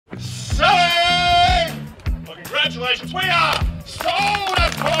congratulations, we are sold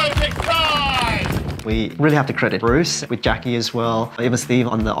at perfect price! We really have to credit Bruce, with Jackie as well. Even Steve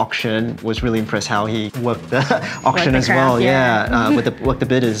on the auction was really impressed how he worked the auction as well. With the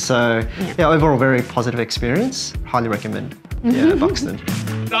bidders. So yeah, overall very positive experience. Highly recommend. Yeah, Buxton.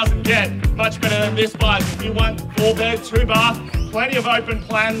 Doesn't get much better than this, guys. If you want 4-bed, 2-bath, plenty of open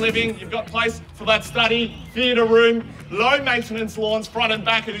plan living. You've got place for that study, theatre room, low maintenance lawns front and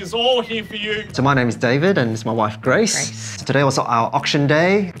back. It is all here for you. So my name is David and it's my wife Grace. So today was our auction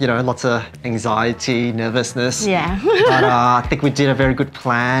day. You know, lots of anxiety, nervousness. Yeah. But I think we did a very good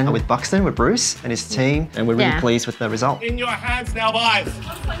plan with Buxton, with Bruce and his team, and we're really pleased with the result. In your hands now, guys.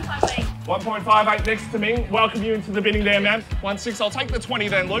 1.58 next to me. Welcome you into the bidding there, ma'am. 1.6. I'll take the 20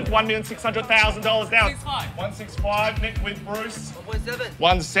 then, Luke. $1,600,000 down. 1.65. Nick with Bruce. 1.7.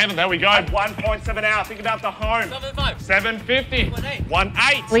 1.7. There we go. 1.7 out. Think about the home. 7.5. 7.50.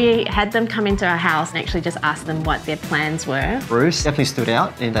 1.8. We had them come into our house and actually just asked them what their plans were. Bruce definitely stood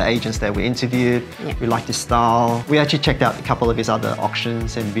out in the agents that we interviewed. We liked his style. We actually checked out a couple of his other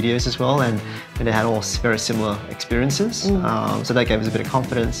auctions and videos as well, and they had all very similar experiences. So that gave us a bit of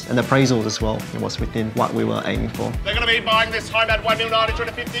confidence, and the appraisals as well. It was within what we were aiming for. They're going to be buying this home at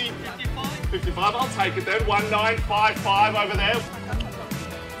 $1,950,000. 55. I'll take it then. 1,955 over there.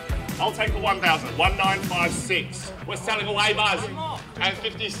 I'll take the 1,000. 1,956. We're selling away, Buzz. And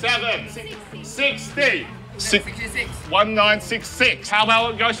 57. 60. 1,966. How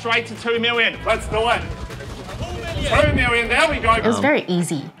about it go straight to 2 million? Let's do it. 2 million, there we go. It was very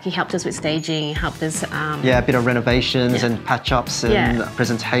easy. He helped us with staging, he helped us... a bit of renovations and patch-ups and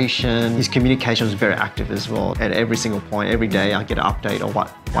presentation. His communication was very active as well. At every single point, every day I get an update on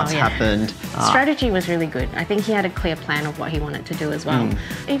what's happened. Strategy was really good. I think he had a clear plan of what he wanted to do as well.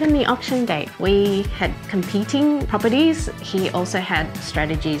 Even the auction date, we had competing properties. He also had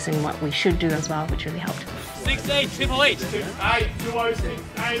strategies in what we should do as well, which really helped. 68, 888.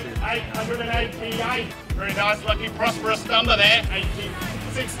 2068, 888. Very nice, lucky, prosperous number there.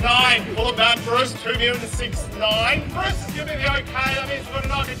 69. Pull it back, Bruce. 2,069. Bruce is giving the okay. That means we're going to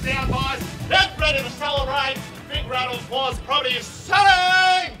knock it down, guys. Get ready to celebrate. Big round of applause. Property is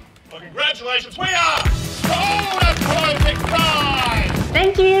selling. Well, congratulations. We are sold at perfect price.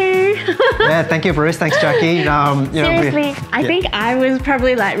 Thank you. Thank you, Bruce. Thanks, Jackie. Seriously, I think I was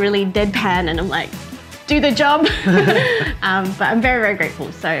probably like really deadpan, and I'm like, do the job. But I'm very, very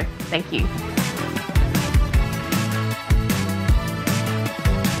grateful. So thank you.